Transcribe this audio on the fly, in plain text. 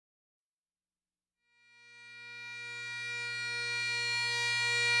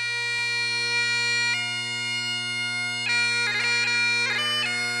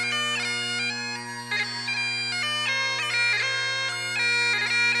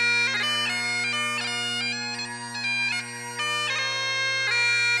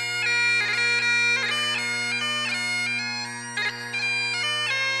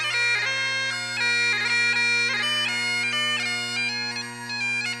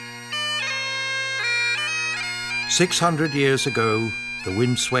600 years ago, the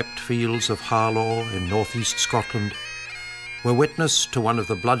windswept fields of Harlaw in northeast Scotland were witness to one of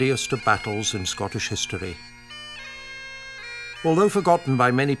the bloodiest of battles in Scottish history. Although forgotten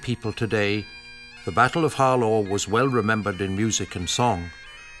by many people today, the Battle of Harlaw was well remembered in music and song,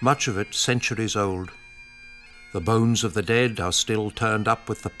 much of it centuries old. The bones of the dead are still turned up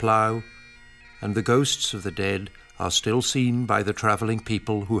with the plough, and the ghosts of the dead are still seen by the travelling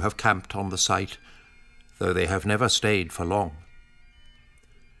people who have camped on the site, though they have never stayed for long.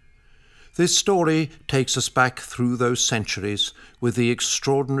 This story takes us back through those centuries with the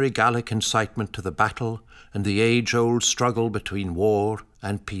extraordinary Gaelic incitement to the battle and the age-old struggle between war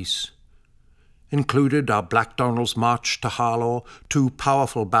and peace. Included are Black Donald's March to Harlaw, two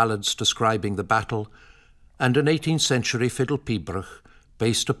powerful ballads describing the battle, and an 18th century fiddle pibroch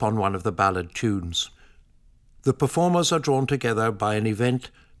based upon one of the ballad tunes. The performers are drawn together by an event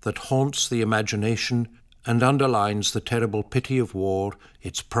that haunts the imagination and underlines the terrible pity of war,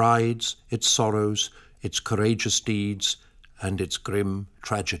 its prides, its sorrows, its courageous deeds, and its grim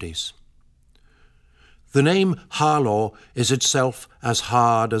tragedies. The name Harlaw is itself as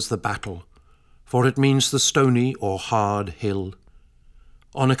hard as the battle, for it means the stony or hard hill.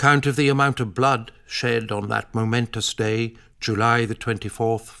 On account of the amount of blood shed on that momentous day, July the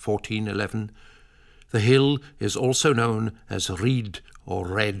 24th, 1411, the hill is also known as Reed or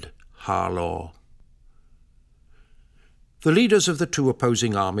Red Harlaw. The leaders of the two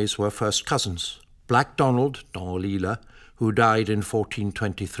opposing armies were first cousins, Black Donald, Don Lila, who died in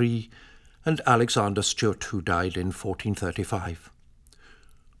 1423, and Alexander Stewart, who died in 1435.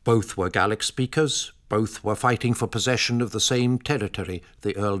 Both were Gaelic speakers, both were fighting for possession of the same territory,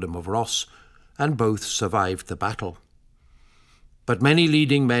 the Earldom of Ross, and both survived the battle. But many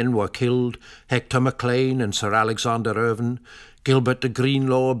leading men were killed: Hector MacLean and Sir Alexander Irvine, Gilbert de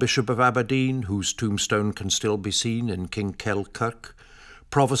Greenlaw, Bishop of Aberdeen, whose tombstone can still be seen in Kinkell Kirk,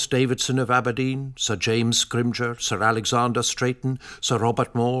 Provost Davidson of Aberdeen, Sir James Scrymgeour, Sir Alexander Straighton, Sir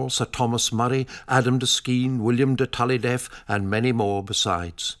Robert Maule, Sir Thomas Murray, Adam de Skene, William de Tullydef, and many more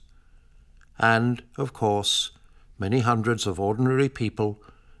besides. And, of course, many hundreds of ordinary people,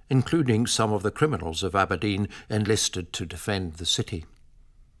 including some of the criminals of Aberdeen, enlisted to defend the city.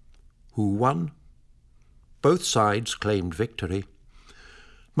 Who won? Both sides claimed victory.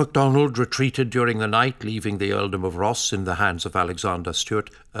 MacDonald retreated during the night, leaving the Earldom of Ross in the hands of Alexander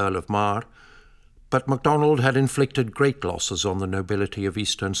Stewart, Earl of Mar. But MacDonald had inflicted great losses on the nobility of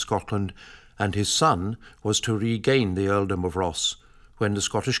eastern Scotland, and his son was to regain the Earldom of Ross when the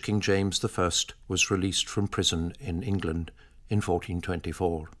Scottish King James I was released from prison in England in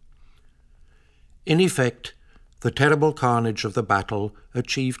 1424. In effect, the terrible carnage of the battle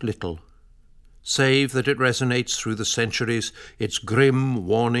achieved little, save that it resonates through the centuries, its grim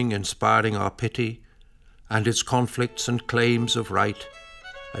warning inspiring our pity, and its conflicts and claims of right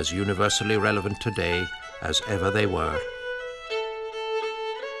as universally relevant today as ever they were.